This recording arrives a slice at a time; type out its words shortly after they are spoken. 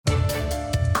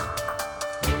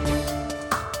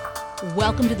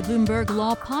Welcome to the Bloomberg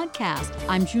Law Podcast.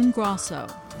 I'm June Grasso.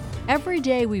 Every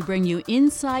day we bring you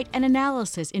insight and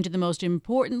analysis into the most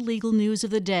important legal news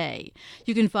of the day.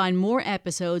 You can find more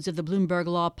episodes of the Bloomberg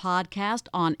Law Podcast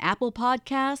on Apple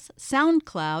Podcasts,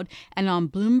 SoundCloud, and on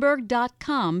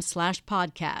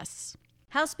Bloomberg.com/podcasts.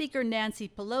 House Speaker Nancy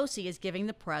Pelosi is giving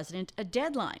the president a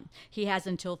deadline. He has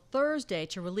until Thursday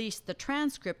to release the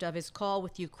transcript of his call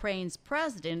with Ukraine's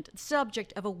president,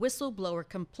 subject of a whistleblower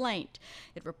complaint.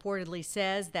 It reportedly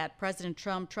says that President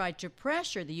Trump tried to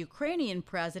pressure the Ukrainian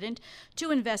president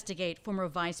to investigate former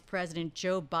Vice President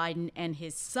Joe Biden and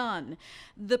his son.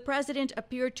 The president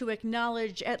appeared to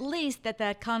acknowledge at least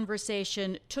that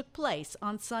conversation took place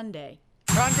on Sunday.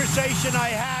 Conversation I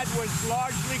had was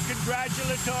largely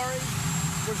congratulatory.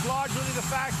 Was largely the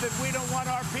fact that we don't want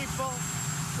our people,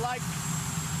 like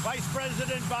Vice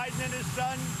President Biden and his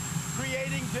son,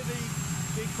 creating to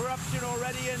the corruption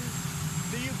already in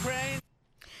the Ukraine.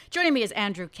 Joining me is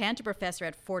Andrew Kent, a professor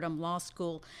at Fordham Law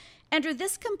School. Andrew,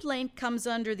 this complaint comes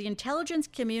under the Intelligence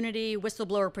Community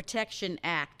Whistleblower Protection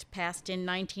Act, passed in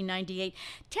 1998.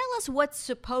 Tell us what's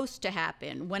supposed to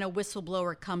happen when a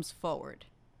whistleblower comes forward.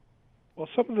 Well,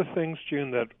 some of the things, June,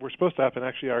 that were supposed to happen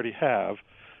actually already have.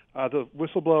 The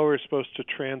whistleblower is supposed to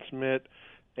transmit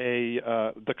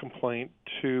the complaint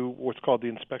to what's called the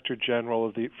Inspector General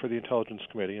for the Intelligence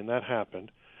Committee, and that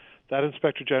happened. That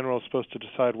Inspector General is supposed to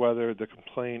decide whether the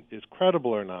complaint is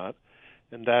credible or not,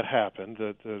 and that happened.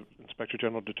 The Inspector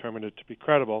General determined it to be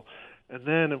credible. And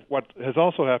then what has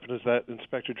also happened is that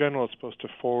Inspector General is supposed to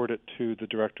forward it to the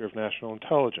Director of National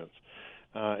Intelligence.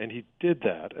 And he did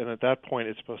that, and at that point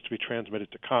it's supposed to be transmitted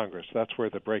to Congress. That's where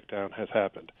the breakdown has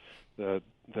happened. The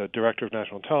Director of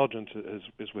National Intelligence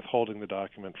is withholding the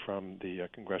document from the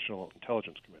Congressional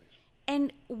Intelligence Committees.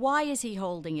 And why is he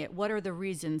holding it? What are the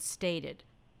reasons stated?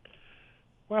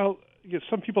 Well,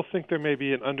 some people think there may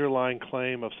be an underlying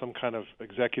claim of some kind of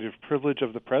executive privilege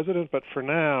of the president, but for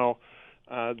now,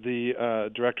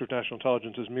 the Director of National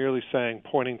Intelligence is merely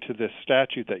pointing to this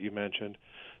statute that you mentioned,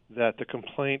 that the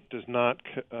complaint does not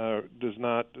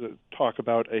talk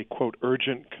about a, quote,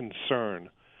 urgent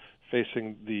concern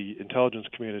facing the intelligence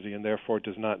community and therefore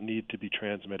does not need to be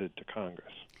transmitted to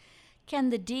Congress.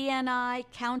 Can the DNI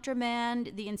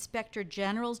countermand the Inspector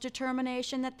General's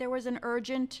determination that there was an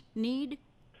urgent need?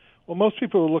 Well, most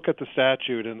people who look at the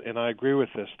statute, and I agree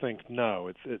with this, think no.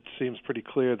 It seems pretty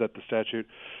clear that the statute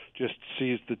just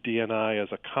sees the DNI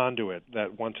as a conduit,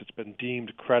 that once it's been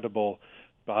deemed credible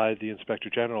by the Inspector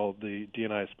General, the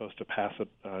DNI is supposed to pass it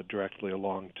directly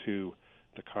along to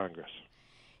the Congress.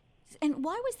 And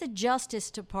why was the Justice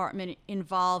Department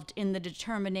involved in the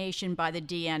determination by the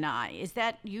DNI? Is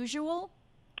that usual?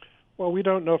 Well, we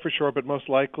don't know for sure, but most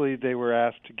likely they were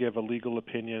asked to give a legal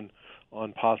opinion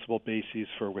on possible bases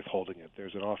for withholding it.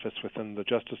 There's an office within the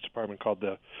Justice Department called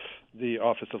the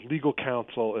Office of Legal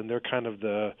Counsel, and they're kind of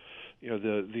the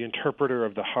interpreter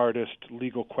of the hardest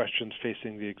legal questions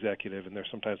facing the executive, and they're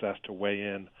sometimes asked to weigh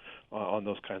in on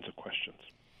those kinds of questions.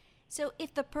 So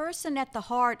if the person at the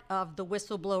heart of the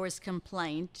whistleblower's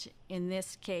complaint, in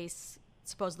this case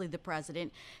supposedly the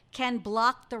president, can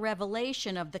block the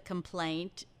revelation of the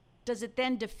complaint, does it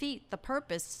then defeat the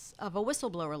purpose of a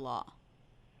whistleblower law?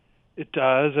 It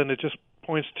does, and it just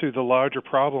points to the larger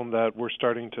problem that we're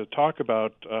starting to talk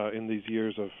about in these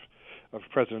years of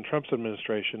President Trump's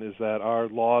administration, is that our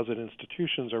laws and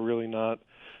institutions are really not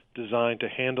designed to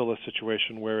handle a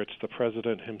situation where it's the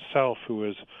president himself who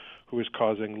is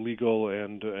causing legal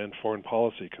and foreign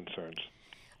policy concerns.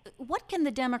 What can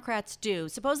the Democrats do?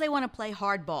 Suppose they want to play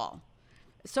hardball.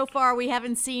 So far, we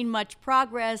haven't seen much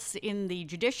progress in the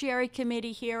Judiciary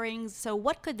Committee hearings, so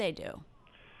what could they do?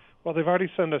 Well, they've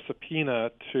already sent a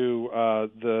subpoena to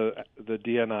the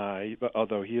DNI,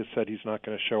 although he has said he's not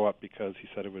going to show up because he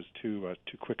said it was too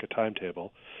quick a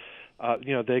timetable.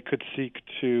 They could seek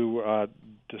to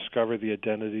discover the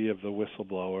identity of the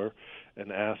whistleblower and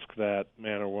ask that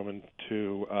man or woman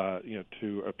to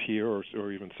appear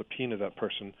or even subpoena that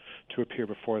person to appear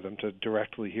before them to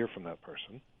directly hear from that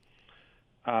person.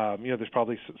 There's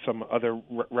probably some other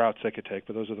routes they could take,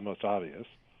 but those are the most obvious.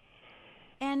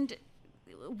 And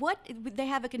they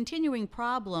have a continuing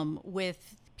problem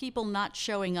with people not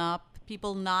showing up,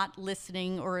 people not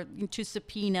listening or to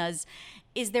subpoenas.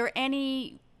 Is there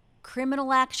any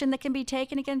criminal action that can be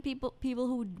taken against people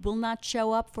who will not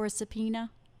show up for a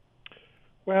subpoena?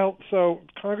 Well, so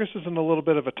Congress is in a little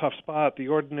bit of a tough spot. The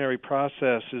ordinary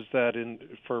process is that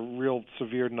for real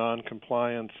severe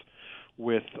noncompliance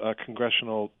with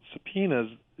congressional subpoenas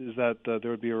is that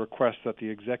there would be a request that the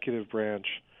executive branch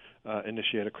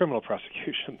initiate a criminal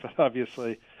prosecution. But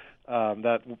obviously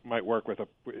That might work if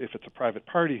it's a private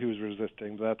party who's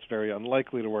resisting. But that's very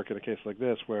unlikely to work in a case like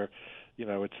this, where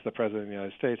it's the President of the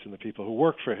United States and the people who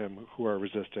work for him who are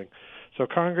resisting. So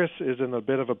Congress is in a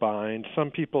bit of a bind. Some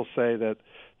people say that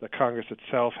the Congress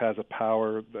itself has a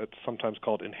power that's sometimes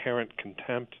called inherent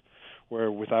contempt,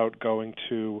 where without going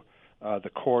to the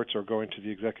courts or going to the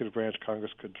executive branch,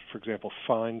 Congress could, for example,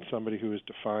 fine somebody who is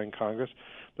defying Congress.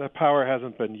 That power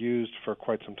hasn't been used for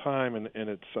quite some time, and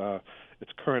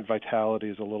its current vitality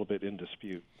is a little bit in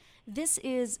dispute. This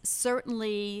is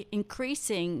certainly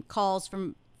increasing calls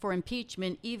for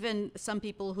impeachment. Even some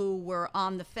people who were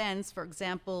on the fence, for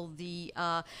example, the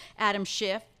Adam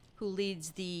Schiff, who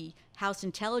leads the House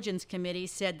Intelligence Committee,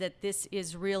 said that this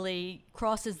is really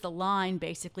crosses the line,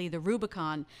 basically the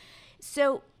Rubicon.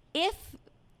 So if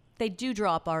they do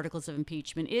draw up articles of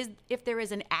impeachment, if there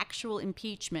is an actual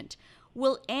impeachment,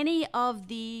 will any of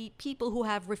the people who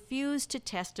have refused to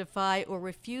testify or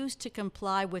refused to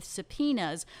comply with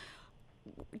subpoenas,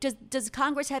 does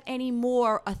Congress have any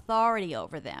more authority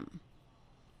over them?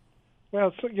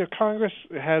 Well, Congress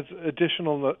has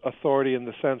additional authority in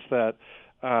the sense that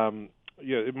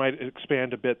it might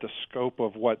expand a bit the scope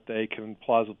of what they can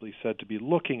plausibly said to be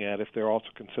looking at if they're also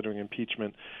considering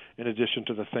impeachment, in addition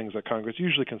to the things that Congress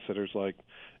usually considers, like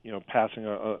passing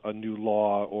a new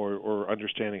law or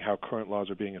understanding how current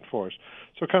laws are being enforced.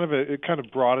 So it kind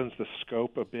of broadens the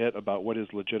scope a bit about what is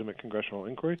legitimate congressional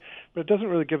inquiry, but it doesn't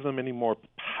really give them any more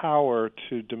power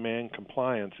to demand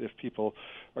compliance if people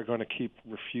are going to keep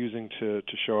refusing to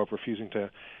show up, refusing to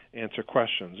answer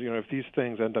questions. If these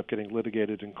things end up getting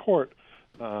litigated in court,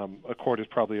 a court is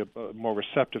probably more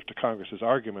receptive to Congress's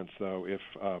arguments, though, if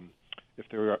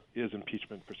there is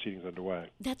impeachment proceedings underway.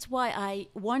 That's why I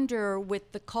wonder,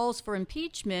 with the calls for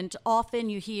impeachment, often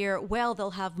you hear, well,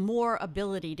 they'll have more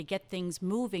ability to get things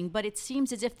moving, but it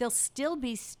seems as if they'll still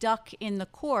be stuck in the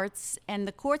courts, and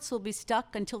the courts will be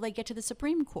stuck until they get to the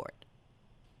Supreme Court.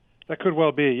 That could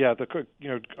well be, yeah.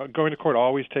 Going to court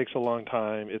always takes a long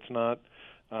time. It's not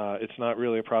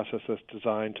really a process that's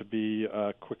designed to be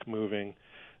quick moving.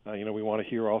 We want to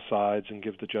hear all sides and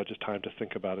give the judges time to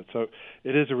think about it. So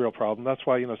it is a real problem. That's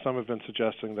why some have been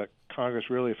suggesting that Congress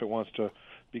really, if it wants to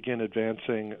begin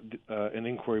advancing an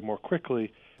inquiry more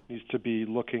quickly, needs to be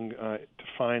looking to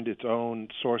find its own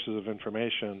sources of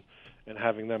information and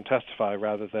having them testify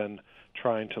rather than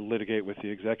trying to litigate with the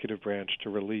executive branch to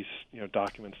release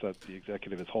documents that the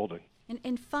executive is holding.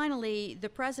 And finally, the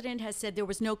president has said there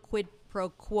was no quid pro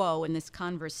quo in this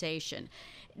conversation.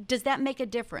 Does that make a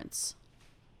difference?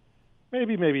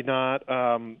 Maybe, maybe not.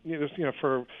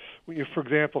 For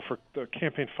example, for the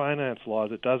campaign finance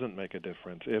laws, it doesn't make a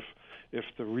difference. If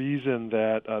the reason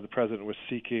that the president was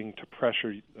seeking to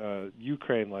pressure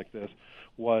Ukraine like this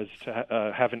was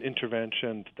to have an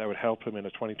intervention that would help him in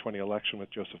a 2020 election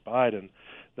with Joseph Biden,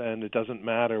 then it doesn't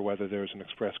matter whether there's an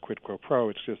express quid pro.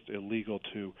 It's just illegal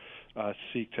to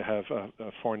seek to have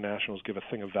foreign nationals give a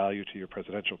thing of value to your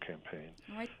presidential campaign.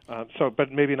 All right.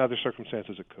 But maybe in other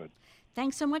circumstances it could.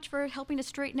 Thanks so much for helping to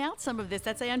straighten out some of this.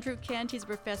 That's Andrew Kent. He's a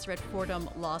professor at Fordham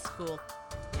Law School.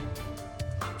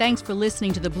 Thanks for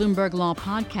listening to the Bloomberg Law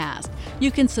Podcast.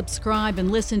 You can subscribe and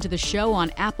listen to the show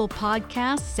on Apple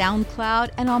Podcasts, SoundCloud,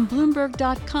 and on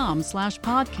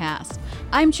Bloomberg.com/podcast.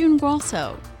 I'm June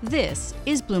Grasso. This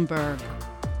is Bloomberg.